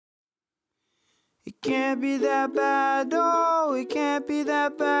It can't be that bad, oh, it can't be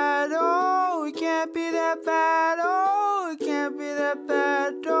that bad, oh, it can't be that bad, oh, it can't be that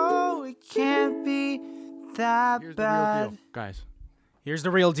bad, oh, it can't be that Here's bad. the real deal, guys. Here's the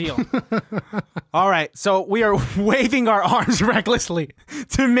real deal. All right, so we are waving our arms recklessly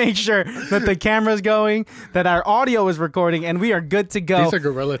to make sure that the camera's going, that our audio is recording, and we are good to go. These are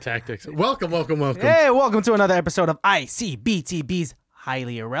guerrilla tactics. Welcome. Hey, welcome to another episode of ICBTB's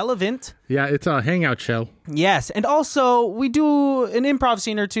Highly Irrelevant. Yeah, it's a hangout show. Yes, and also we do an improv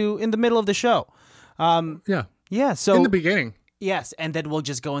scene or two in the middle of the show. Yeah, So in the beginning. yes, and then we'll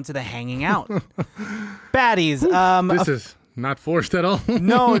just go into the hanging out. Baddies. This is not forced at all.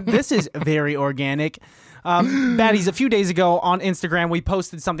 No, this is very organic. Baddies, a few days ago on Instagram, we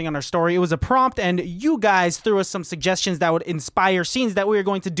posted something on our story. It was a prompt, and you guys threw us some suggestions that would inspire scenes that we are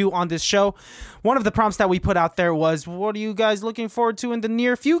going to do on this show. One of the prompts that we put out there was, what are you guys looking forward to in the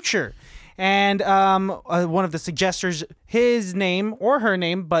near future? And one of the suggestors, his name or her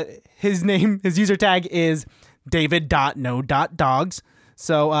name, but his user tag is David.no.dogs.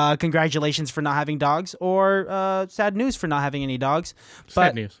 So congratulations for not having dogs, or sad news for not having any dogs.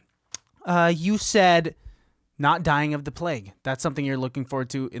 Sad news. You said not dying of the plague. That's something you're looking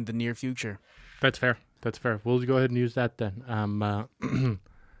forward to in the near future. That's fair. We'll go ahead and use that then.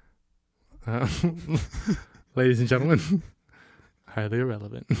 Ladies and gentlemen, highly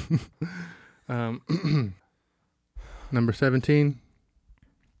irrelevant. Number 17.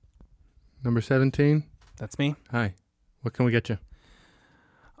 That's me. Hi. What can we get you?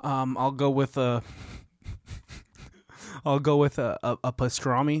 I'll go with a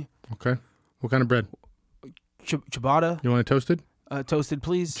pastrami. Okay. What kind of bread? Ciabatta. You want it toasted? Toasted,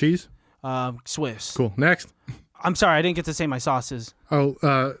 please. Cheese? Swiss. Cool. Next. I'm sorry, I didn't get to say my sauces. Oh,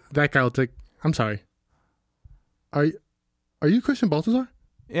 that guy will take... I'm sorry. Are you Christian Baltazar?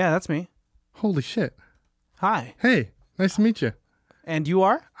 Yeah, that's me. Holy shit. Hi. Hey, nice to meet you. And you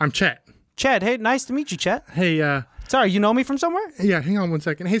are? I'm Chet. Chet. Hey, nice to meet you, Chet. Hey, Sorry, you know me from somewhere? yeah, hang on one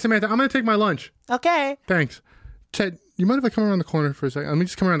second. Hey, Samantha, I'm going to take my lunch. Okay. Thanks. Chet, you mind if I come around the corner for a second? Let me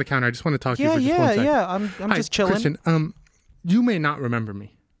just come around the counter. I just want to talk to you for just one second. Yeah. I'm Hi, just chilling. Christian, you may not remember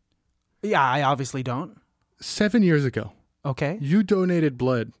me. Yeah, I obviously don't. 7 years ago, Okay. you donated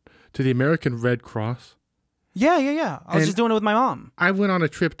blood to the American Red Cross. Yeah. I was And- just doing it with my mom. I went on a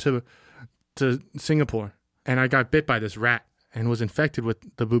trip to Singapore, and I got bit by this rat and was infected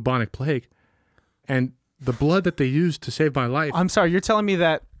with the bubonic plague. And the blood that they used to save my life... I'm sorry, you're telling me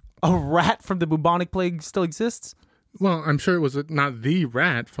that a rat from the bubonic plague still exists? Well, I'm sure it was not the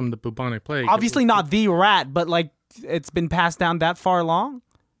rat from the bubonic plague. Obviously not the rat, but like it's been passed down that far along?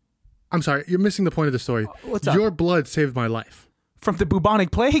 I'm sorry, you're missing the point of the story. What's up? Your blood saved my life. From the bubonic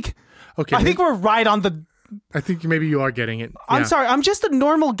plague? Okay. I think we're right on the... I think maybe you are getting it. I'm Yeah. sorry, I'm just a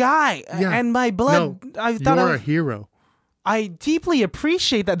normal guy. Yeah. And my blood... No, I thought you're a hero. I deeply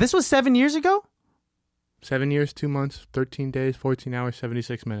appreciate that. This was 7 years ago? 7 years, 2 months, 13 days, 14 hours,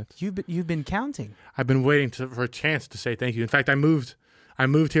 76 minutes. You've been counting. I've been waiting for a chance to say thank you. In fact, I moved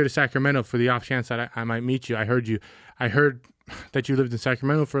here to Sacramento for the off chance that I might meet you. I heard that you lived in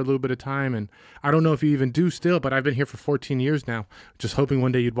Sacramento for a little bit of time, and I don't know if you even do still, but I've been here for 14 years now, just hoping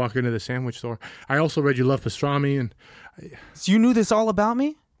one day you'd walk into the sandwich store. I also read you love pastrami, and So you knew this all about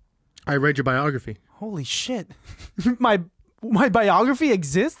me? I read your biography. Holy shit. My biography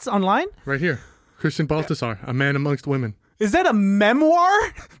exists online? Right here. Christian Baltazar, a man amongst women. Is that a memoir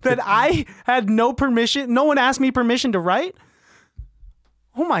that I had no one asked me permission to write?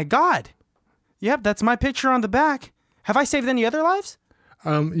 Oh my God. Yep, that's my picture on the back. Have I saved any other lives?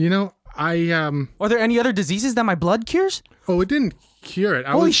 Are there any other diseases that my blood cures? it didn't cure it.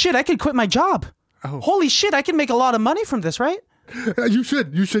 Holy shit, I could quit my job. Oh. Holy shit, I can make a lot of money from this, right? You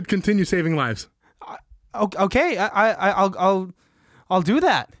should continue saving lives. Okay, I'll do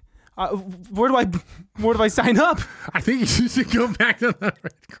that. Where do I sign up? I think you should go back to the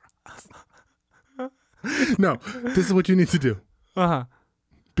Red Cross. No, this is what you need to do. Uh-huh.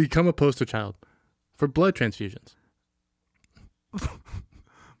 Become a poster child for blood transfusions.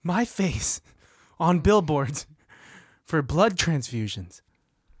 My face on billboards for blood transfusions.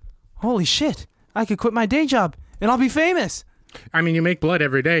 Holy shit, I could quit my day job and I'll be famous. I mean, you make blood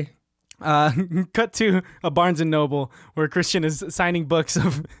every day. Cut to a Barnes & Noble where Christian is signing books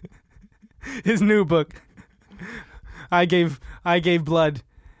of his new book. I gave blood.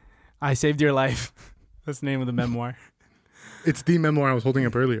 I saved your life. That's the name of the memoir. It's the memoir I was holding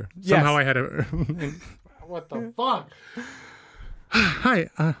up earlier. Yes. Somehow I had a... What the fuck? Hi.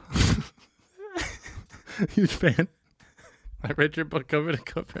 Huge fan. I read your book cover to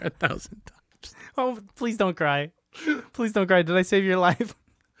cover 1,000 times. Oh, please don't cry. Please don't cry. Did I save your life?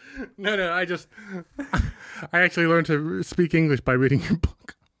 No. I actually learned to speak English by reading your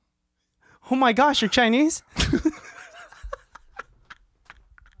book. Oh my gosh, you're Chinese?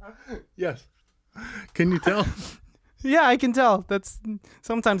 Yes. Can you tell? Yeah, I can tell. That's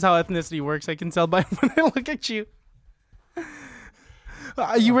sometimes how ethnicity works. I can tell by when I look at you.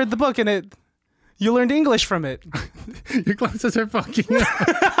 You read the book and you learned English from it. Your glasses are fucking up.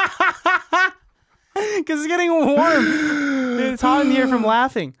 Because it's getting warm. It's hot in here from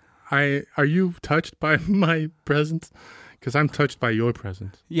laughing. Are you touched by my presence? Because I'm touched by your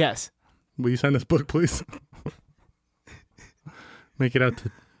presence. Yes. Will you sign this book, please? Make it out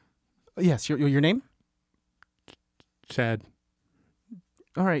to Yes, your name? Chad.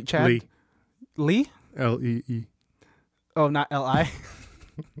 All right, Chad. Lee. Lee? L-E-E. Oh, not L-I.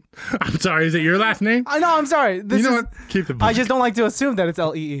 I'm sorry, is it your last name? I know, I'm sorry. You know what? Keep the book. I just don't like to assume that it's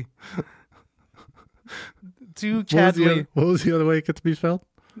L-E-E. To Chad Lee. What was the other way it gets to be spelled?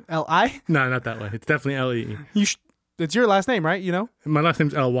 L-I? No, not that way. It's definitely L-E-E. It's your last name, right? You know? My last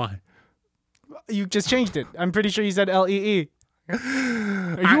name's L-Y. You just changed it. I'm pretty sure you said L-E-E.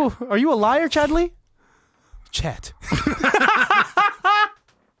 Are you a liar, Chad Lee? Chat.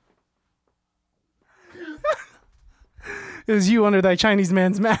 It was you under that Chinese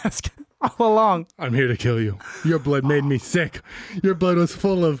man's mask all along. I'm here to kill you. Your blood made me sick. Your blood was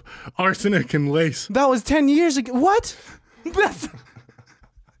full of arsenic and lace. That was 10 years ago. What?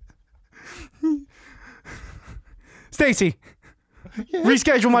 Stacy,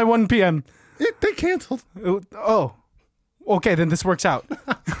 reschedule my 1 p.m. They canceled. Oh. Okay, then this works out.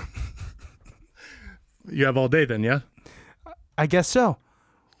 You have all day then, yeah? I guess so.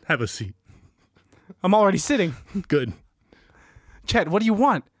 Have a seat. I'm already sitting. Good. Chet, what do you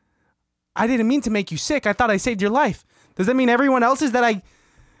want? I didn't mean to make you sick. I thought I saved your life. Does that mean everyone else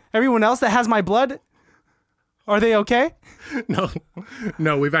that has my blood, are they okay?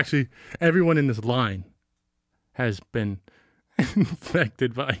 No, we've actually, everyone in this line has been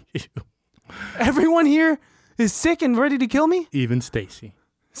infected by you. Everyone here is sick and ready to kill me? Even Stacy.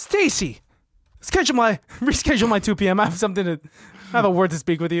 Stacy! Reschedule my 2 p.m. I have a word to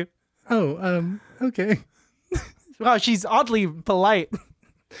speak with you. Oh, okay. Wow, she's oddly polite.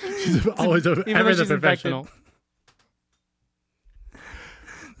 She's always ever the professional.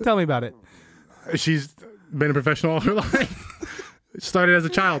 Tell me about it. She's been a professional all her life. Started as a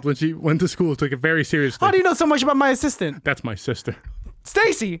child when she went to school, took it very seriously. How do you know so much about my assistant? That's my sister.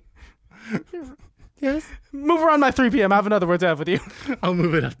 Stacy! Yes? Move around my 3 p.m. I have another word to have with you. I'll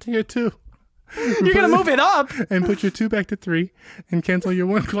move it up to your 2. You're going to move it up? And put your 2 back to 3 and cancel your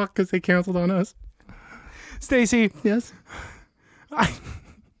 1 o'clock because they canceled on us. Stacy. Yes?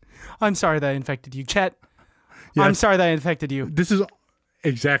 I'm sorry that I infected you. Chet, Yes. I'm sorry that I infected you. This is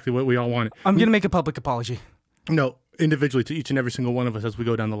exactly what we all wanted. I'm going to make a public apology. No, individually to each and every single one of us as we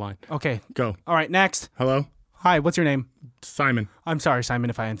go down the line. Okay. Go. All right, next. Hello? Hi, what's your name? Simon. I'm sorry, Simon,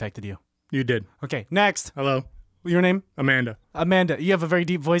 if I infected you. You did. Okay, next. Hello? Your name? Amanda. Amanda. You have a very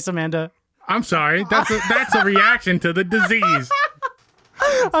deep voice, Amanda. I'm sorry. That's a reaction to the disease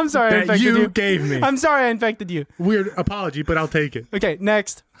I'm sorry I that infected you. you gave me. I'm sorry I infected you. Weird apology, but I'll take it. Okay,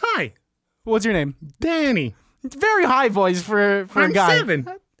 next. Hi, What's your name? Danny. It's very high voice for I'm a guy. 7.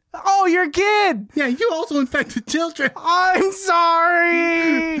 Oh, you're a kid. Yeah, you also infected children. I'm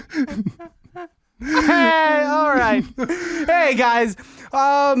sorry. Hey, all right. Hey, guys.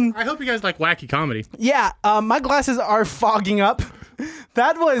 I hope you guys like wacky comedy. Yeah, my glasses are fogging up.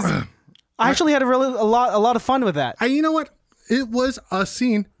 That was... I actually had a lot of fun with that. You know what? It was a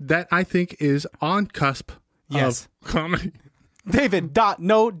scene that I think is on cusp Yes. of comedy. David,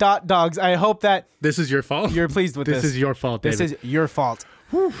 dogs. I hope that This is your fault. you're pleased with this. This is your fault, David. This is your fault.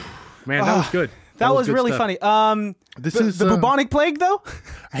 Man, that was good. That was good really stuff. funny. This the is bubonic plague, though?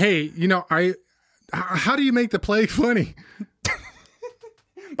 Hey, how do you make the plague funny?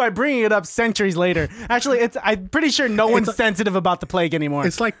 By bringing it up centuries later. Actually, I'm pretty sure no one's sensitive about the plague anymore.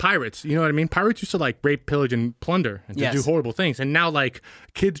 It's like pirates. You know what I mean? Pirates used to like rape, pillage, and plunder and to Yes. do horrible things. And now like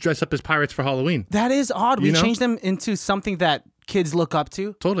kids dress up as pirates for Halloween. That is odd. We know? changed them into something that kids look up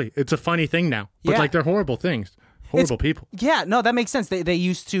to. Totally. It's a funny thing now. But Yeah. like they're horrible things. Horrible people. Yeah, no, that makes sense. They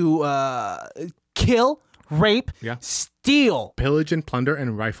used to kill, rape, Yeah. steal. Pillage and plunder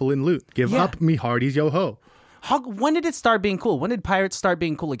and rifle and loot. Give Yeah. up me hearties, yo ho. When did it start being cool? When did pirates start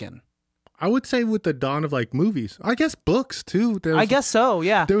being cool again? I would say with the dawn of like movies. I guess books too. I guess so,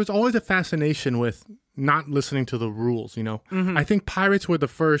 yeah. There was always a fascination with not listening to the rules, you know? I think pirates were the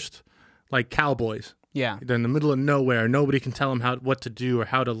first like cowboys. Yeah. They're in the middle of nowhere. Nobody can tell them what to do or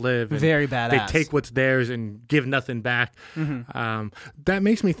how to live. And Very badass. They take what's theirs and give nothing back. That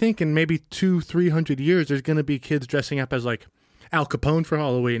makes me think in maybe 200-300 years, there's going to be kids dressing up as like Al Capone for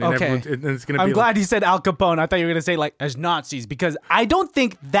Halloween, and Okay. and it's gonna be. I'm glad you said Al Capone. I thought you were gonna say like as Nazis, because I don't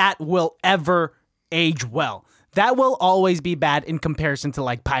think that will ever age well. That will always be bad in comparison to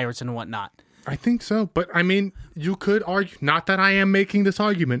like pirates and whatnot. I think so, but I mean, you could argue. Not that I am making this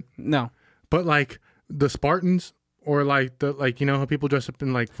argument, No. but like the Spartans. Or like you know how people dress up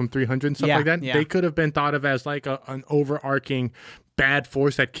in like from 300 and stuff Yeah, like that. yeah. They could have been thought of as like an overarching bad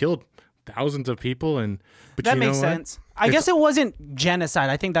force that killed thousands of people. But That you know makes what? sense. I guess it wasn't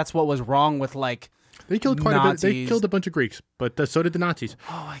genocide. I think that's what was wrong with like. They killed quite a bit. They Nazis. killed a bunch of Greeks, but so did the Nazis.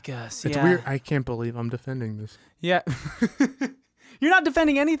 Oh, I guess. It's yeah. weird. I can't believe I'm defending this. Yeah. You're not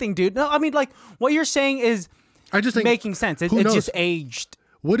defending anything, dude. No, I mean like what you're saying is I just think making sense. It who knows? just aged.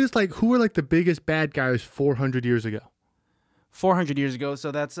 What is like? Who were like the biggest bad guys 400 years ago? 400 years ago, so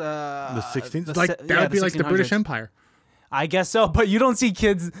that's The 16th. the Like se- that yeah, would be like the British 1600s. Empire, I guess so, but you don't see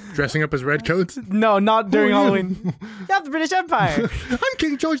kids. dressing up as redcoats. No, not during are you? Halloween. Yeah, the British Empire. I'm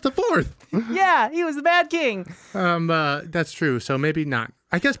King George IV. Yeah, he was the bad king. That's true. So maybe not.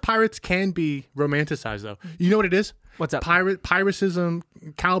 I guess pirates can be romanticized, though. You know what it is? What's up? Piracism,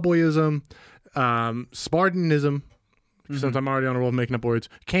 cowboyism, Spartanism. Since I'm already on a roll of making up words,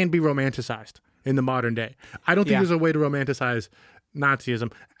 can be romanticized in the modern day. I don't think Yeah. there's a way to romanticize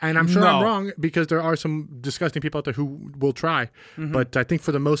Nazism, and I'm sure I'm No. wrong because there are some disgusting people out there who will try. But I think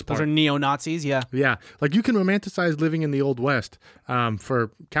for the most part, Those are neo-Nazis, yeah. yeah, like you can romanticize living in the Old West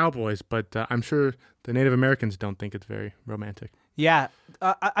for cowboys, but I'm sure the Native Americans don't think it's very romantic. Yeah,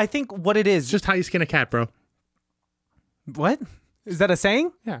 I think what it is... It's just how you skin a cat, bro. What? Is that a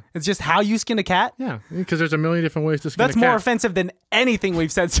saying? Yeah. It's just how you skin a cat? Yeah, because there's a million different ways to skin That's a cat. more offensive than anything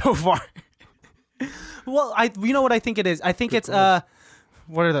we've said so far. Well, you know what I think it is? I think it's, what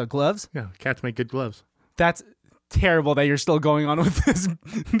are the gloves? Yeah, cats make good gloves. That's terrible that you're still going on with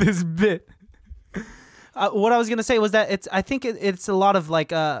this bit. What I was gonna say was that I think it's a lot of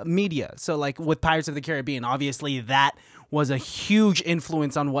like media. So like with Pirates of the Caribbean, obviously that was a huge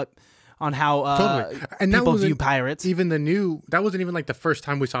influence on how Totally. And that people wasn't view pirates. Even that wasn't even like the first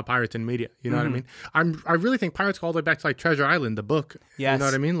time we saw pirates in media. You know what I mean? I really think pirates go all the way back to like Treasure Island, the book. Yes. You know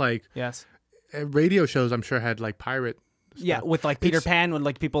what I mean? Like Yes. radio shows, I'm sure had like pirate. Yeah, with like Peter Pan, when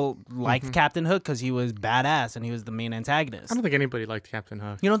like people liked Captain Hook because he was badass and he was the main antagonist. I don't think anybody liked Captain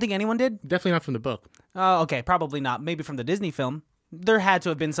Hook. You don't think anyone did? Definitely not from the book. Oh, okay, probably not. Maybe from the Disney film. There had to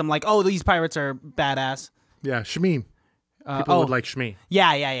have been some like, oh, these pirates are badass. Yeah, Shmi. People would like Shmi.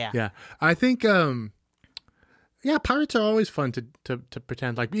 Yeah. Yeah, I think. Yeah, pirates are always fun to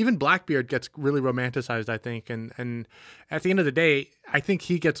pretend. Like even Blackbeard gets really romanticized, I think, and at the end of the day, I think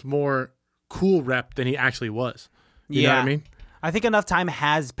he gets more cool rep than he actually was. You know what I mean? I think enough time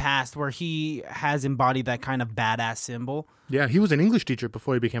has passed where he has embodied that kind of badass symbol. Yeah, he was an English teacher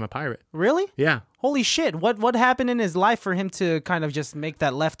before he became a pirate. Really? Yeah. Holy shit! What happened in his life for him to kind of just make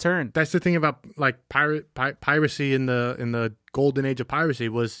that left turn? That's the thing about like piracy in the golden age of piracy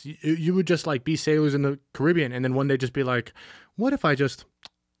was you would just like be sailors in the Caribbean and then one day just be like, what if I just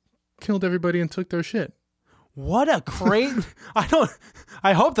killed everybody and took their shit? What a great!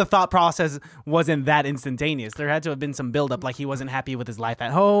 I hope the thought process wasn't that instantaneous. There had to have been some buildup, like he wasn't happy with his life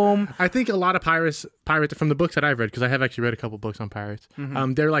at home. I think a lot of pirates from the books that I've read, because I have actually read a couple books on pirates.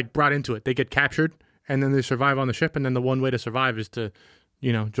 They're like brought into it. They get captured and then they survive on the ship, and then the one way to survive is to,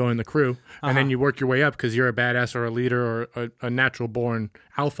 join the crew, and then you work your way up because you're a badass or a leader or a natural born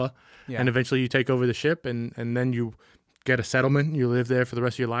alpha, and eventually you take over the ship, and then you get a settlement. You live there for the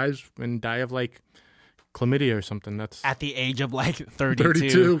rest of your lives and die of like chlamydia or something. That's At the age of like 32.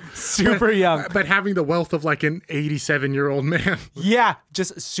 32. Super young. But having the wealth of like an 87-year-old man. Yeah,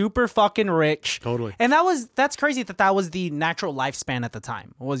 just super fucking rich. Totally. And that's crazy that was the natural lifespan at the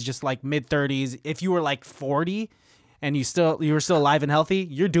time. It was just like mid 30s. If you were like 40 and you were still alive and healthy,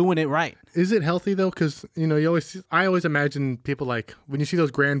 you're doing it right. Is it healthy though? Because I always imagine people like when you see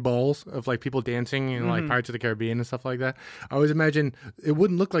those grand balls of like people dancing, like Pirates of the Caribbean and stuff like that. I always imagine it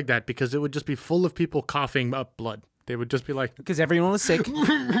wouldn't look like that because it would just be full of people coughing up blood. They would just be like, Because everyone was sick.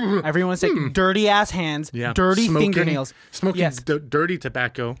 Everyone was sick. Dirty ass hands. yeah, Dirty smoking, fingernails. smoking Yes. dirty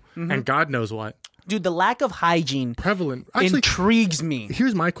tobacco, and God knows what. Dude, the lack of hygiene Prevalent. Actually, intrigues me.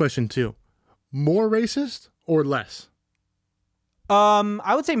 here's my question too: more racist or less?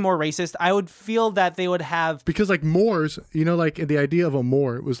 I would say more racist. I would feel that they would have. Because like Moors, like the idea of a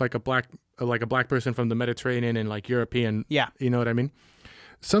Moor was like a black person from the Mediterranean and like European. Yeah. You know what I mean?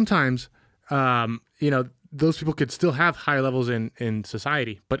 Sometimes, those people could still have high levels in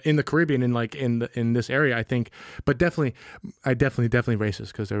society, but in the Caribbean, in this area, I think, but definitely racist,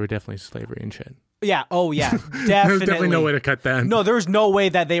 because there were definitely slavery and shit. Yeah. Oh, yeah. There's Definitely. definitely no way to cut that. No, there was no way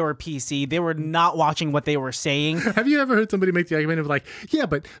that they were PC. They were not watching what they were saying. Have you ever heard somebody make the argument of like, yeah,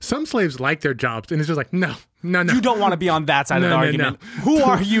 but some slaves like their jobs, and it's just like, no. You don't want to be on that side of the argument. No. Who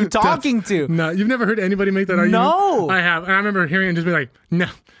are you talking to? No, you've never heard anybody make that argument? No. I have, and I remember hearing it and just being like,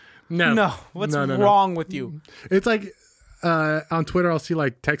 no. What's wrong with you? It's like on Twitter, I'll see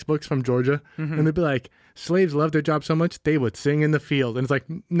like textbooks from Georgia, and they'd be like, slaves love their job so much they would sing in the field, and it's like,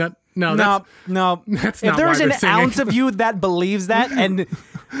 no. That's If not there's why an they're singing. ounce of you that believes that, and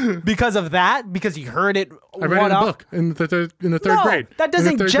because you heard it, I read it in a book in the third grade. That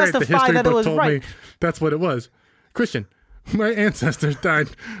doesn't In the third grade, the justify history that it book was told right. me that's what it was. Christian, my ancestors died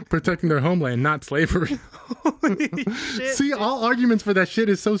protecting their homeland, not slavery. Shit. See, all arguments for that shit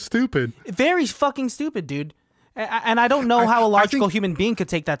is so stupid. Very fucking stupid, dude. And I don't know how a logical human being could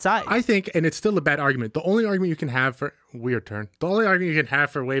take that side. I think, and it's still a bad argument. The only argument you can have for the only argument you can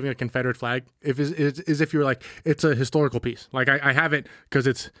have for waving a Confederate flag is if you're like, it's a historical piece. Like I have it because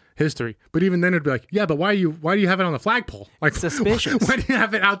it's history. But even then it'd be like, yeah, but why do you have it on the flagpole? Like, suspicious. Why do you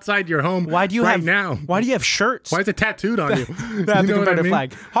have it outside your home? Why do you have now? Why do you have shirts? Why is it tattooed on you? That the Confederate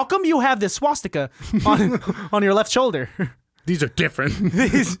flag. How come you have this swastika on your left shoulder? These are different.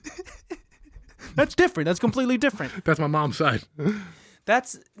 That's different. That's completely different. That's my mom's side.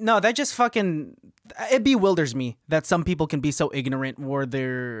 That just fucking, it bewilders me that some people can be so ignorant where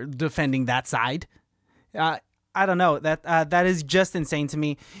they're defending that side. I don't know. That is just insane to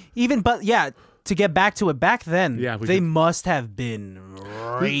me. But to get back to it, back then, they must have been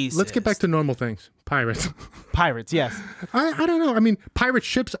racist. Let's get back to normal things. Pirates. Pirates, yes. I don't know. I mean, pirate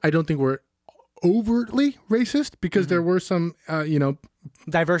ships, I don't think were overtly racist, because there were some,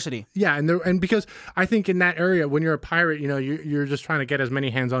 diversity. Yeah, and because I think in that area, when you're a pirate, you're just trying to get as many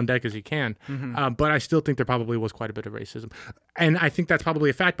hands on deck as you can. But I still think there probably was quite a bit of racism, and I think that's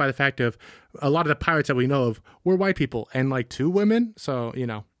probably a fact by the fact of a lot of the pirates that we know of were white people and like 2 women. So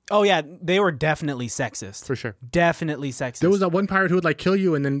Oh yeah, they were definitely sexist. For sure, definitely sexist. There was that one pirate who would like kill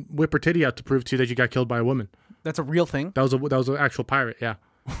you and then whip her titty out to prove to you that you got killed by a woman. That's a real thing. That was an actual pirate. Yeah.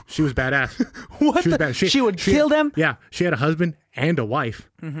 She was badass. What? She would kill them? Yeah. She had a husband and a wife.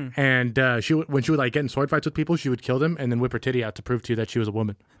 And when she would like get in sword fights with people, she would kill them and then whip her titty out to prove to you that she was a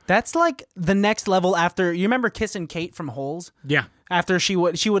woman. That's like the next level after, you remember Kissing Kate from Holes? Yeah. After she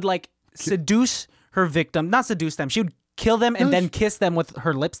would like seduce her victim, not seduce them. She would kill them and then kiss them with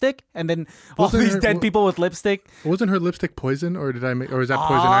her lipstick, and then all these dead people with lipstick. Wasn't her lipstick poison, or is that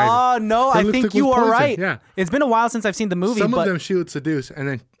poison ivy? Oh no, I think you are right. Yeah, it's been a while since I've seen the movie. Some of them she would seduce and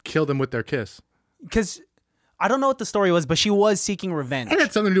then kill them with their kiss. Because I don't know what the story was, but she was seeking revenge. It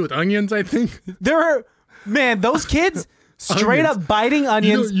had something to do with onions, I think. Those kids straight up biting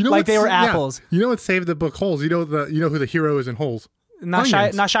onions like they were apples. You know what saved the book Holes? You know who the hero is in Holes?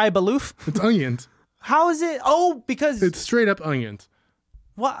 Nashai Baloof. It's onions. How is it? Oh, because it's straight up onions.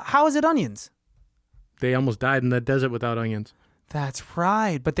 What? How is it onions? They almost died in the desert without onions. That's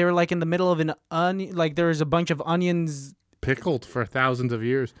right. But they were like in the middle of an onion. Like there was a bunch of onions pickled for thousands of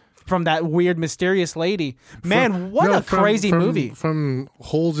years from that weird mysterious lady. Man, what a crazy movie. From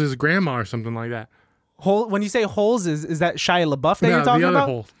Holes' grandma or something like that. When you say Holes, is that Shia LaBeouf that you're talking the other about?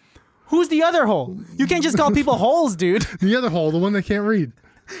 Hole. Who's the other hole? You can't just call people holes, dude. The other hole, the one that can't read.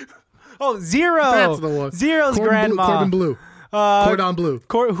 Oh, Zero. That's the one. Zero's grandma. Cordon Bleu. Cordon Bleu.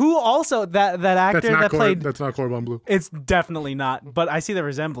 Who also that actor that played. That's not Cordon Bleu. It's definitely not, but I see the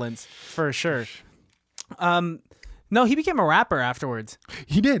resemblance for sure. No, he became a rapper afterwards.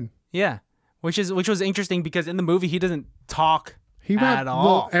 He did. Yeah, which was interesting because in the movie he doesn't talk at all.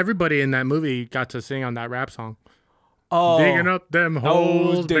 Well, everybody in that movie got to sing on that rap song. Oh, digging up them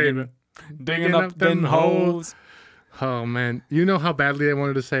holes, baby. Digging up them holes. Oh man, you know how badly they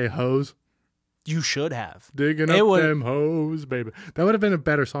wanted to say hose? You should have. Digging up them hoes, baby. That would have been a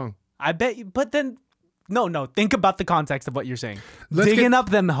better song. I bet you, but then no, think about the context of what you're saying. Digging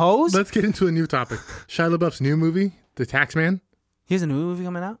up them hoes? Let's get into a new topic. Shia LaBeouf's new movie, The Taxman. He has a new movie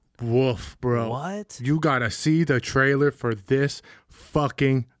coming out? Woof, bro. What? You gotta see the trailer for this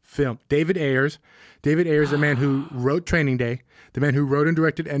fucking film. David Ayers, the man who wrote Training Day, the man who wrote and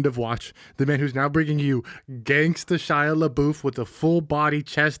directed End of Watch, the man who's now bringing you gangsta Shia LaBeouf with a full body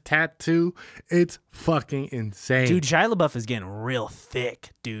chest tattoo. It's fucking insane. Dude, Shia LaBeouf is getting real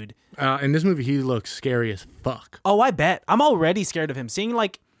thick, dude. In this movie, he looks scary as fuck. Oh, I bet. I'm already scared of him.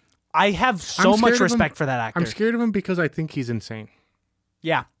 I have so much respect for that actor. I'm scared of him because I think he's insane.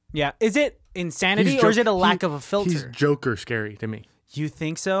 Yeah. Is it insanity or is it a lack of a filter? He's Joker scary to me. You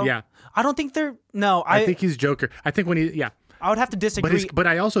think so? Yeah. I don't think they're. No, I think he's Joker. I think when I would have to disagree. but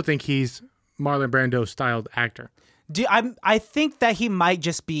I also think he's Marlon Brando styled actor. I think that he might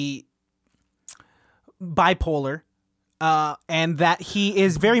just be bipolar, and that he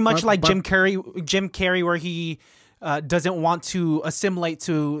is very much like Jim Carrey, where he doesn't want to assimilate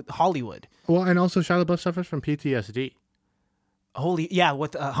to Hollywood. Well, and also Shia LaBeouf suffers from PTSD.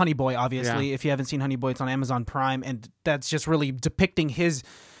 With Honey Boy, obviously. Yeah. If you haven't seen Honey Boy, it's on Amazon Prime, and that's just really depicting his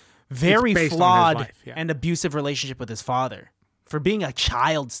very flawed and abusive relationship with his father for being a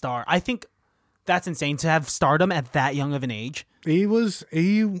child star. I think that's insane to have stardom at that young of an age. But he was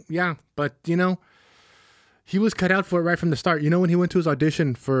cut out for it right from the start. You know, when he went to his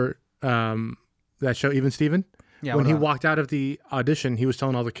audition for that show, Even Steven? Yeah. When he walked out of the audition, he was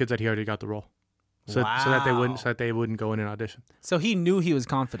telling all the kids that he already got the role. So that they wouldn't go in and audition. So he knew he was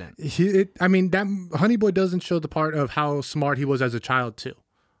confident. That Honey Boy doesn't show the part of how smart he was as a child too.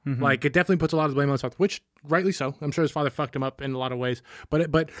 Mm-hmm. Like, it definitely puts a lot of blame on his father, which rightly so. I'm sure his father fucked him up in a lot of ways.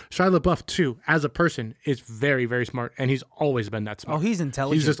 But Shia LaBeouf too, as a person, is very, very smart, and he's always been that smart. Oh, he's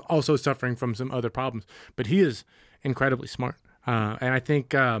intelligent. He's just also suffering from some other problems, but he is incredibly smart. And I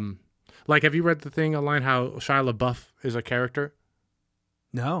think, have you read the thing online how Shia LaBeouf is a character?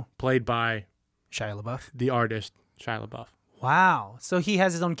 No. Played by Shia LaBeouf, the artist Shia LaBeouf. Wow. So he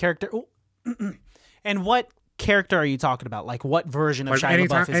has his own character. And what character are you talking about? Like, what version of Shia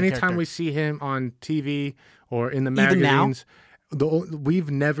LaBeouf is anytime we see him on TV or in the magazines, we've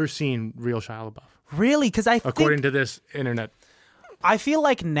never seen real Shia LaBeouf. Really? Because according to this internet, I feel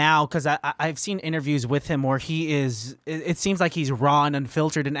like now, because I've seen interviews with him where he is, it seems like he's raw and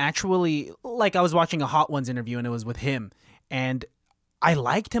unfiltered. And actually, like, I was watching a Hot Ones interview and it was with him, and I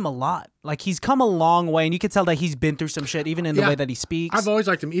liked him a lot. Like, he's come a long way, and you can tell that he's been through some shit, even in the way that he speaks. I've always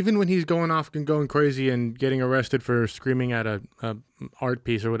liked him, even when he's going off and going crazy and getting arrested for screaming at a art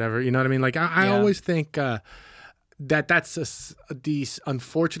piece or whatever. You know what I mean? Like, I always think that's the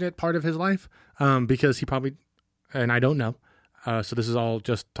unfortunate part of his life, because he probably, and I don't know, so this is all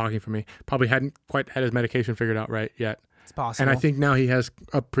just talking for me, probably hadn't quite had his medication figured out right yet. It's possible. And I think now he has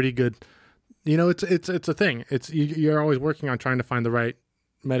a pretty good. You know, it's a thing. You're always working on trying to find the right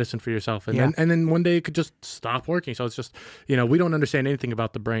medicine for yourself, and then one day it could just stop working. So it's just, we don't understand anything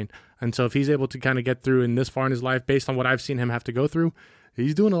about the brain, and so if he's able to kind of get through in this far in his life, based on what I've seen him have to go through,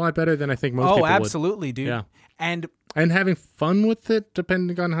 he's doing a lot better than I think most people would. Oh, absolutely, dude. Yeah, and having fun with it,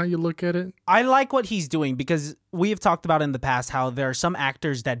 depending on how you look at it. I like what he's doing, because we have talked about in the past how there are some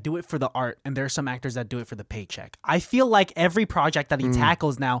actors that do it for the art and there are some actors that do it for the paycheck. I feel like every project that he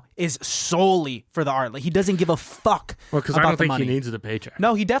tackles now is solely for the art. Like, he doesn't give a fuck about the money. Well, because I don't think he needs the paycheck.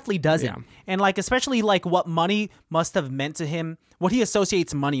 No, he definitely doesn't. Yeah. And, like, especially, like, what money must have meant to him, what he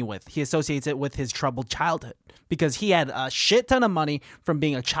associates money with. He associates it with his troubled childhood, because he had a shit ton of money from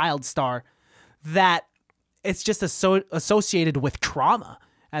being a child star that it's just associated with trauma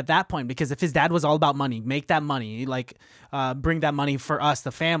at that point, because if his dad was all about money, make that money, like, bring that money for us,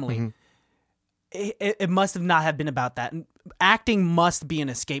 the family, it must have not have been about that. And acting must be an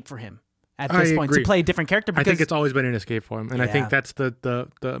escape for him at this point, to play a different character. I think it's always been an escape for him, and I think that's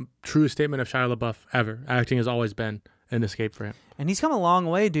the truest statement of Shia LaBeouf ever. Acting has always been an escape for him, and he's come a long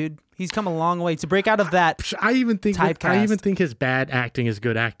way, dude. He's come a long way to break out of that. I even think his bad acting is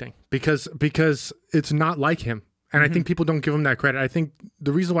good acting, because it's not like him. And I think people don't give him that credit. I think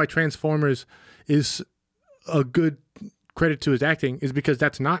the reason why Transformers is a good credit to his acting is because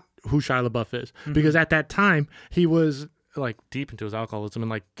that's not who Shia LaBeouf is. Mm-hmm. Because at that time, he was, like, deep into his alcoholism and,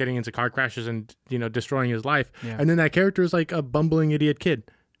 like, getting into car crashes and, destroying his life. Yeah. And then that character is like a bumbling idiot kid.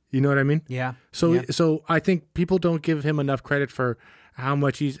 You know what I mean? Yeah. So I think people don't give him enough credit for how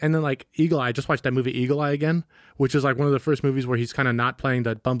much he's. And then, like, Eagle Eye. I just watched that movie Eagle Eye again, which is, like, one of the first movies where he's kind of not playing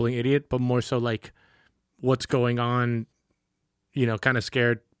the bumbling idiot, but more so, like, what's going on, kind of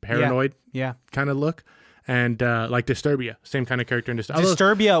scared, paranoid kind of look. And like Disturbia, same kind of character in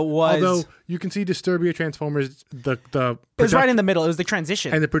Disturbia. Although you can see Disturbia Transformers, it was right in the middle. It was the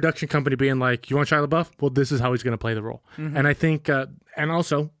transition. And the production company being like, you want Shia LaBeouf? Well, this is how he's going to play the role. Mm-hmm. And I think, and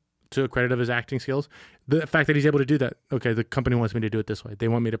also, to a credit of his acting skills, the fact that he's able to do that. Okay, the company wants me to do it this way. They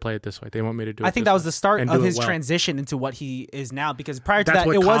want me to play it this way. They want me to do it. I think that was the start of his transition into what he is now, because prior to that,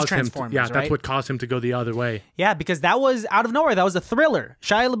 it was Transformers. That's what caused him to go the other way. Yeah, because that was out of nowhere. That was a thriller.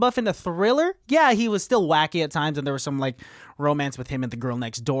 Shia LaBeouf in the thriller. Yeah, he was still wacky at times, and there was some, like, romance with him and the girl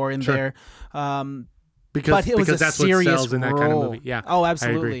next door in there. Because it was that's what sells in that kind of movie. Yeah. Oh,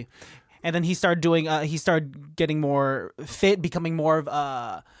 absolutely. And then he started doing. He started getting more fit, becoming more of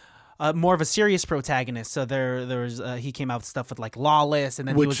a serious protagonist. So there was he came out with stuff with, like, Lawless, and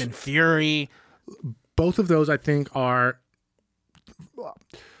then he was in Fury. Both of those, I think, are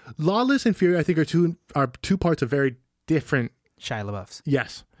Lawless and Fury, I think, are two parts of very different. Shia LaBeouf's.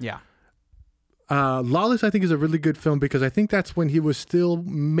 Yes. Yeah. Lawless, I think, is a really good film because I think that's when he was still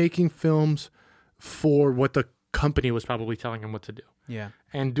making films for what the company was probably telling him what to do. Yeah.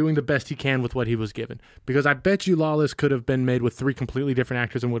 And doing the best he can with what he was given. Because I bet you Lawless could have been made with 3 completely different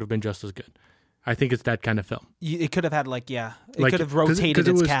actors and would have been just as good. I think it's that kind of film. It could have had it could have rotated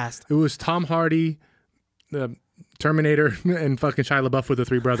its cast. It was Tom Hardy, the Terminator, and fucking Shia LaBeouf were the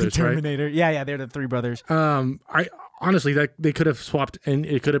 3 brothers, Terminator. Right? Yeah, they're the 3 brothers. I honestly, that they could have swapped, and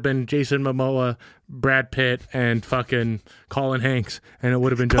it could have been Jason Momoa, Brad Pitt, and fucking Colin Hanks, and it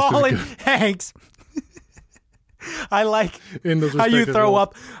would have been just Colin as good. Hanks. I like In those how you respective throw roles.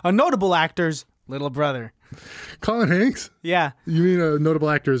 up a notable actor's little brother. Colin Hanks? Yeah. You mean a notable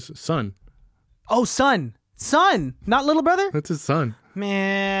actor's son? Oh, son, not little brother. That's his son.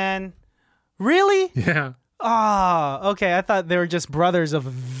 Man, really? Yeah. Ah, okay. I thought they were just brothers of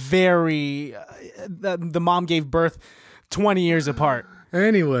very. The mom gave birth 20 years apart.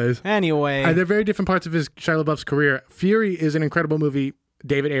 Anyways. Anyway, They're very different parts of his Shia LaBeouf's career. Fury is an incredible movie.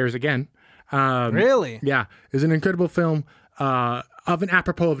 David Ayers again. Really? Yeah. Is an incredible film of an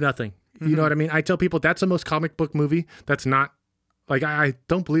apropos of nothing. You know what I mean? I tell people that's the most comic book movie that's not. Like, I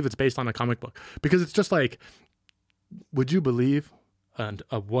don't believe it's based on a comic book. Because it's just like, would you believe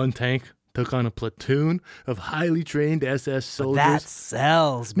a one tank took on a platoon of highly trained SS soldiers? That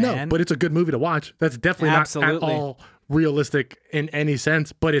sells, man. No, but it's a good movie to watch. That's definitely not at all realistic in any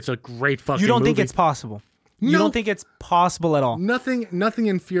sense, but it's a great fucking movie. You don't think it's possible? You don't think it's possible at all? Nothing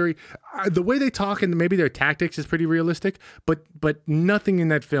in Fury. The way they talk and maybe their tactics is pretty realistic, but nothing in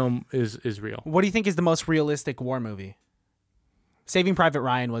that film is real. What do you think is the most realistic war movie? Saving Private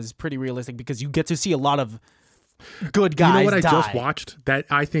Ryan was pretty realistic because you get to see a lot of good guys. You know what I die. just watched that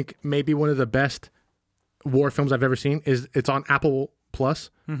I think may be one of the best war films I've ever seen is it's on Apple Plus.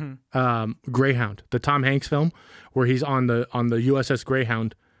 Greyhound, the Tom Hanks film where he's on the USS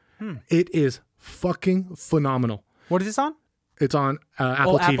Greyhound. It is fucking phenomenal. What is this on? It's on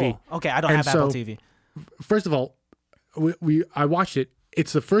Apple TV. Apple. Okay, I don't have Apple TV. First of all, I watched it.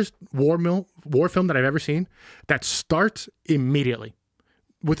 It's the first war film that I've ever seen that starts immediately.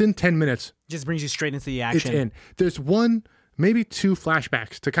 Within 10 minutes, Just brings you straight into the action. it's in. There's one, maybe 2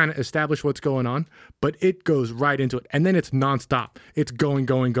 flashbacks to kind of establish what's going on, but it goes right into it. And then it's nonstop. It's going.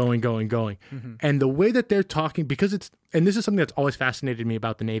 And the way that they're talking, because and this is something that's always fascinated me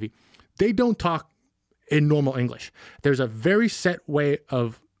about the Navy, they don't talk in normal English. There's a very set way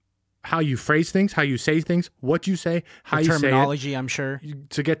of how you phrase things, how you say things, what you say, how you say it. Terminology, I'm sure.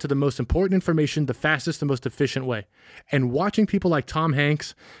 To get to the most important information, the fastest, the most efficient way. And watching people like Tom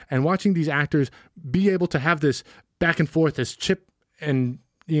Hanks and watching these actors be able to have this back and forth, this chip, and,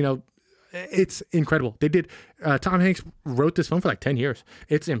 it's incredible. They did, Tom Hanks wrote this film for like 10 years.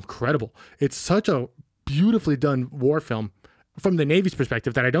 It's incredible. It's such a beautifully done war film from the Navy's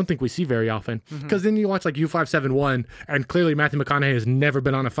perspective that I don't think we see very often. Because then you watch like U-571 and clearly Matthew McConaughey has never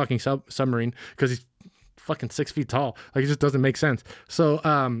been on a fucking submarine because he's fucking 6 feet tall. Like, it just doesn't make sense. So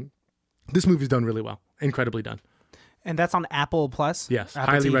this movie's done really well. Incredibly done. And that's on Apple Plus? Yes.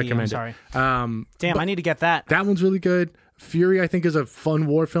 Apple Highly TV, recommend I'm it. sorry. Damn, I need to get that. That one's really good. Fury, I think, is a fun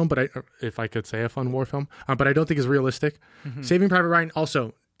war film, but if I could say a fun war film, but I don't think it's realistic. Saving Private Ryan,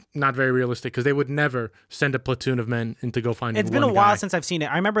 also not very realistic because they would never send a platoon of men in to go find It's been a while since I've seen it.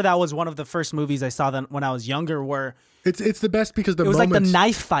 I remember that was one of the first movies I saw when I was younger where it's the best because it was like the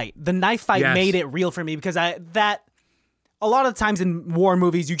knife fight. The knife fight Yes. made it real for me because a lot of times in war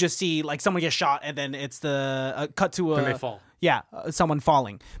movies you just see like someone get shot and then it's the cut to Then they fall. Yeah, someone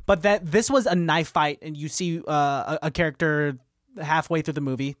falling. But this was a knife fight and you see a character halfway through the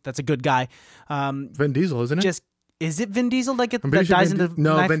movie that's a good guy. Vin Diesel, isn't it? Is it Vin Diesel that sure dies in the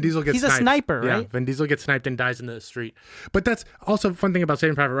knife? Vin Diesel gets He's sniped. a sniper, right? Yeah, Vin Diesel gets sniped and dies in the street. But that's also a fun thing about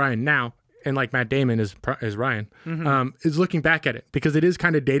Saving Private Ryan now, and like Matt Damon is Ryan, is looking back at it because it is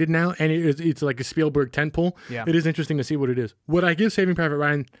kind of dated now, and it's like a Spielberg tentpole. Yeah. It is interesting to see what it is. What I give Saving Private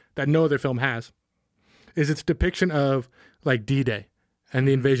Ryan that no other film has is its depiction of like D-Day and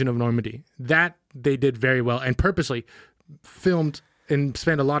the invasion of Normandy. That they did very well and purposely filmed and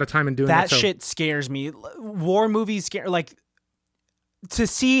spent a lot of time in doing that. That shit scares me. War movies scare, like, to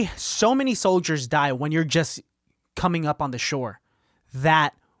see so many soldiers die when you're just coming up on the shore.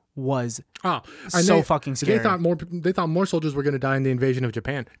 That was fucking scary. They thought more soldiers were going to die in the invasion of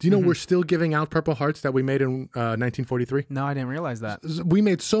Japan. Do you know we're still giving out Purple Hearts that we made in 1943? No, I didn't realize that. We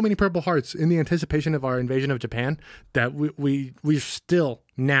made so many Purple Hearts in the anticipation of our invasion of Japan that we're still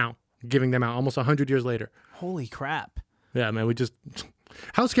now giving them out almost 100 years later. Holy crap. Yeah, man, we just...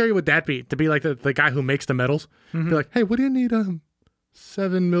 How scary would that be to be like the guy who makes the medals? Be like, hey, what do you need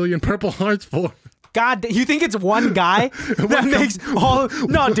 7 million Purple Hearts for? God, you think it's one guy that makes all?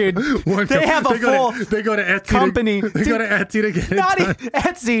 No, dude. They have a full they go to Etsy company. They go to Etsy to get it Not done.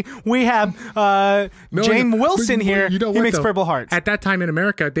 Etsy. We have James Wilson here. You know he what, makes though? Purple Hearts. At that time in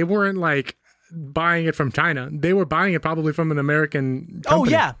America, they weren't like buying it from China. They were buying it probably from an American company. Oh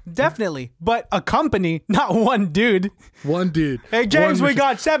yeah, definitely. But a company, not one dude. One dude. Hey James, we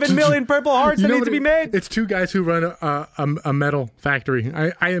got 7 million Purple Hearts that need to be made. It's two guys who run a metal factory.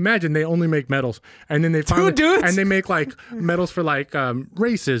 I imagine they only make metals, and then they finally, dudes? and they make like metals for like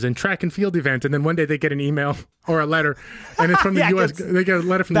races and track and field events. And then one day they get an email or a letter, and it's from the Yeah, U.S. 'cause They get a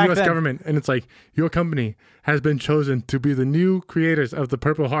letter from the back U.S. then. government, and it's like, your company has been chosen to be the new creators of the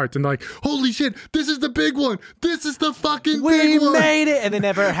Purple Hearts. And they're like, holy shit, this is the big one. This is the fucking We big one. made it, and they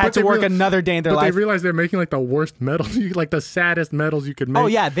never had But to they work real- another day in their But life. they realized they're making like the worst metals, like the saddest metals you could make. Oh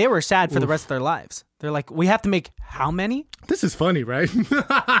yeah, they were sad for the rest of their lives. They're like, we have to make how many? This is funny, right?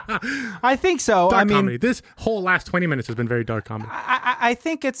 I think so. Dark I mean, comedy. This whole last 20 minutes has been very dark comedy. I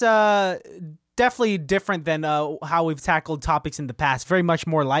think it's definitely different than how we've tackled topics in the past. Very much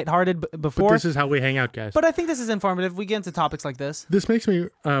more lighthearted before. This is how we hang out, guys. But I think this is informative. We get into topics like this. This makes me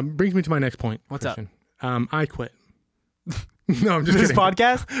brings me to my next point. What's up? Christian. I quit. No, I'm just This kidding.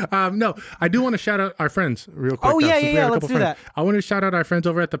 podcast? No, I do want to shout out our friends real quick. Oh, though, yeah, since yeah, we have yeah, a let's couple do friends. I want to shout out our friends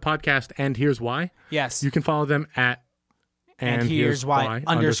over at the podcast, and here's why. Yes. You can follow them at And here's why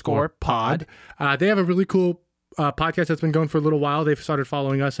 _pod. They have a really cool podcast that's been going for a little while. They've started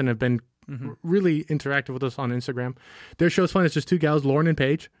following us and have been really interactive with us on Instagram. Their show's fun. It's just two gals, Lauren and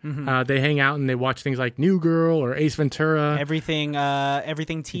Paige. They hang out and they watch things like New Girl or Ace Ventura. Everything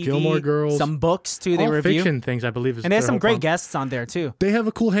TV. Gilmore Girls. Some books, too, they all review. fiction things, I believe. Is And there's their some whole great problem. guests on there, too. They have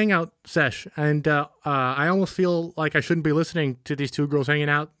a cool hangout sesh, and I almost feel like I shouldn't be listening to these two girls hanging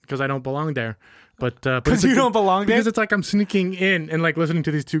out because I don't belong there. But Because you don't belong there? because it's like I'm sneaking in and like listening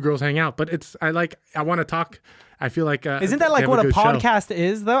to these two girls hang out. But I want to talk. I feel like Isn't that they like have what a good show. podcast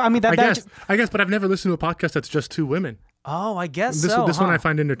is, though? I mean, I guess, but I've never listened to a podcast that's just two women. Oh, I guess This so. one I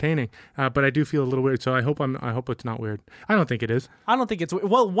find entertaining, but I do feel a little weird. So I hope it's not weird. I don't think it is. I don't think it's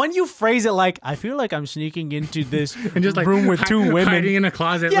well. When you phrase it like, I feel like I'm sneaking into this And just like room with two women. hiding in a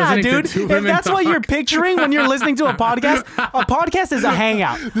closet. Yeah, listening dude. To two If women that's what talk. you're picturing when you're listening to a podcast is a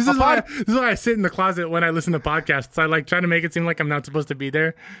hangout. This is why I sit in the closet when I listen to podcasts. I like try to make it seem like I'm not supposed to be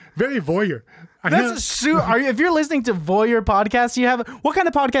there. Very voyeur. If you're listening to voyeur podcasts, what kind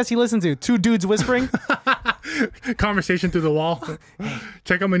of podcast you listen to? Two dudes whispering. Conversation Through the Wall.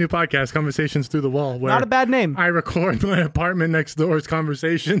 Check out my new podcast, Conversations Through the Wall. Where Not a bad name. I record my apartment next door's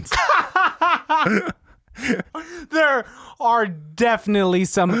conversations. There are definitely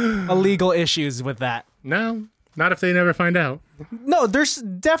some illegal issues with that. No, not if they never find out. No, there's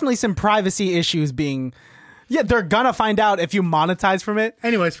definitely some privacy issues being. Yeah, they're gonna find out if you monetize from it.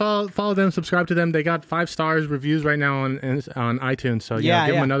 Anyways, follow them, subscribe to them. They got 5 stars reviews right now on iTunes. So Yeah,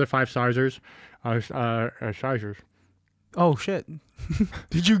 give them yeah. another 5 stars. Sizers. Oh shit!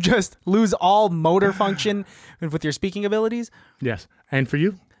 Did you just lose all motor function with your speaking abilities? Yes, and for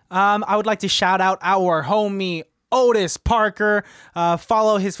you. I would like to shout out our homie Otis Parker.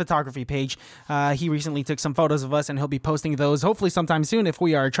 Follow his photography page. He recently took some photos of us, and he'll be posting those hopefully sometime soon if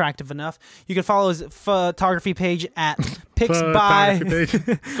we are attractive enough. You can follow his photography page at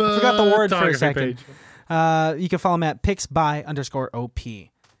picsby. Forgot the word for a second. You can follow him at picsby_op.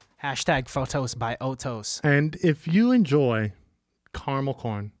 Hashtag photos by Otos. And if you enjoy caramel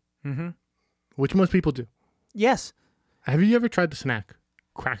corn, which most people do, Yes. have you ever tried the snack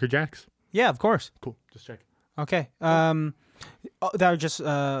Cracker Jacks? Yeah, of course. Cool. Just check. Okay. That were just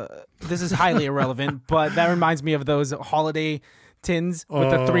this is highly irrelevant, but that reminds me of those holiday tins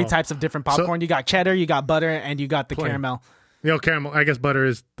with the 3 types of different popcorn. You got cheddar, you got butter, and you got the Plain. caramel. Caramel. I guess butter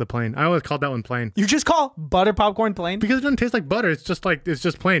is the plain. I always called that one plain You just call butter popcorn plain? because it doesn't taste like butter. It's just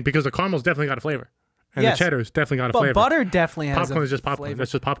plain because the caramel's definitely got a flavor, and Yes. the cheddar's definitely got a But flavor. butter definitely has Popcorn a is just popcorn. flavor.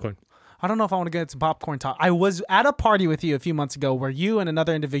 That's just popcorn. I don't know if I want to get into popcorn talk. I was at a party with you a few months ago where you and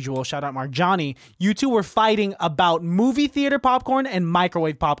another individual, shout out Marjani, you two were fighting about movie theater popcorn and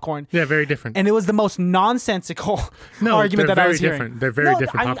microwave popcorn. Yeah, very different. And it was the most nonsensical No, argument they're that I very was hearing. different. They're very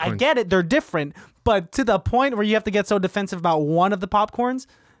different I popcorns. get it. They're different. But to the point where you have to get so defensive about one of the popcorns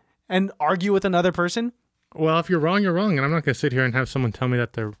and argue with another person. Well, if you're wrong, you're wrong, and I'm not going to sit here and have someone tell me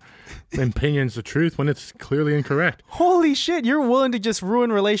that their opinion's the truth when it's clearly incorrect. Holy shit, you're willing to just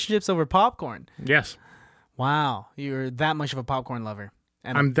ruin relationships over popcorn. Yes, Wow, you're that much of a popcorn lover.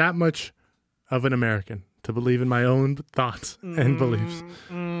 And I'm that much of an American to believe in my own thoughts and beliefs.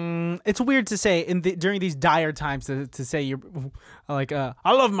 it's weird to say during these dire times to say you're like, I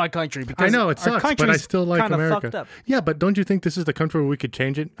love my country because I know it our sucks, but I still like kinda fucked America. up. Yeah, but don't you think this is the country where we could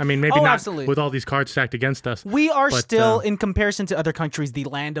change it? I mean, maybe not absolutely. with all these cards stacked against us. We are but, still, in comparison to other countries, the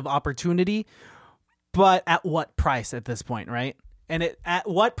land of opportunity, but at what price at this point, right? And at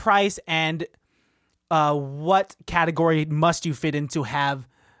what price and what category must you fit in to have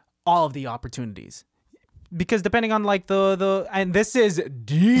all of the opportunities? Because depending on like the and this is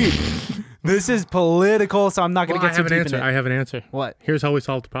deep, this is political, so I'm not going to get too deep in it. I have an answer. What? Here's how we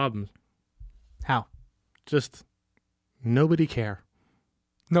solve the problems. How? Just nobody care.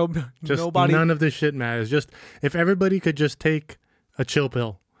 No, Just nobody. none of this shit matters. Just if everybody could just take a chill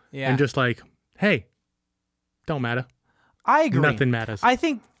pill and just like, hey, don't matter. I agree. Nothing matters. I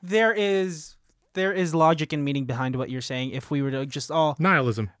think there is logic and meaning behind what you're saying. If we were to just all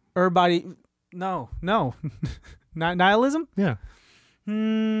Nihilism. everybody, no, nihilism. Yeah.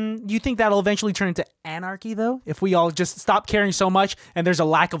 You think that'll eventually turn into anarchy though? If we all just stop caring so much and there's a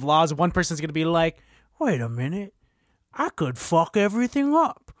lack of laws, one person's gonna be like, "Wait a minute, I could fuck everything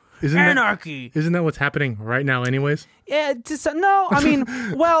up." Anarchy. Isn't that what's happening right now, anyways? Yeah, no, I mean,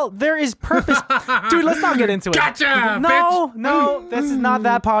 well, there is purpose. Dude, let's not get into it. Gotcha, No, this is not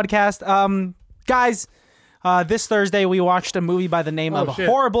that podcast. Guys, this Thursday we watched a movie by the name of shit.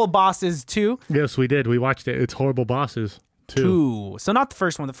 Horrible Bosses 2. Yes, we did. We watched it. It's Horrible Bosses 2. So not the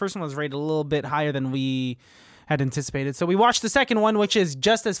first one. The first one was rated a little bit higher than we had anticipated. So we watched the second one, which is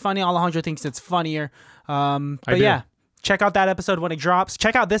just as funny. Alejandro thinks it's funnier. But yeah, check out that episode when it drops.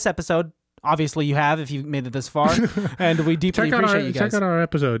 Check out this episode. Obviously, you have if you've made it this far, and we deeply appreciate you guys. Check out our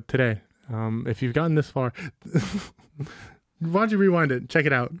episode today. If you've gotten this far, why don't you rewind it? Check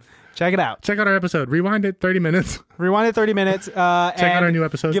it out. Check it out. Check out our episode. Rewind it 30 minutes. Rewind it 30 minutes. Check out our new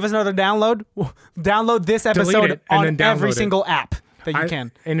episode. Give us another download. Download this episode on every single app that you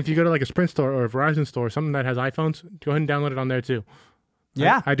can. And if you go to like a Sprint store or a Verizon store, something that has iPhones, go ahead and download it on there too.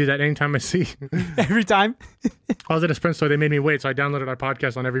 Yeah. I do that anytime I see. Every time. I was at a Sprint store. They made me wait, so I downloaded our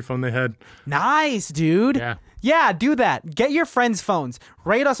podcast on every phone they had. Nice, dude. Yeah. Yeah, do that. Get your friends' phones.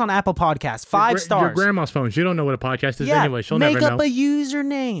 Rate us on Apple Podcasts. 5 stars. Your grandma's phone. She don't know what a podcast is anyway. She'll never know. Make up a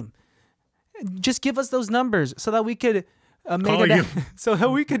username. Just give us those numbers so that we could call you. So that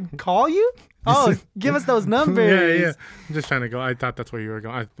we could call you? Oh, give us those numbers. Yeah. I'm just trying to go. I thought that's where you were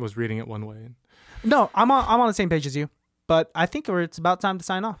going. I was reading it one way. No, I'm on the same page as you. But I think it's about time to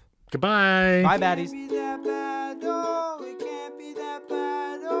sign off. Goodbye. Bye, baddies.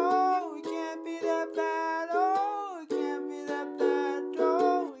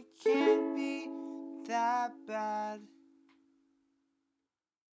 Bad.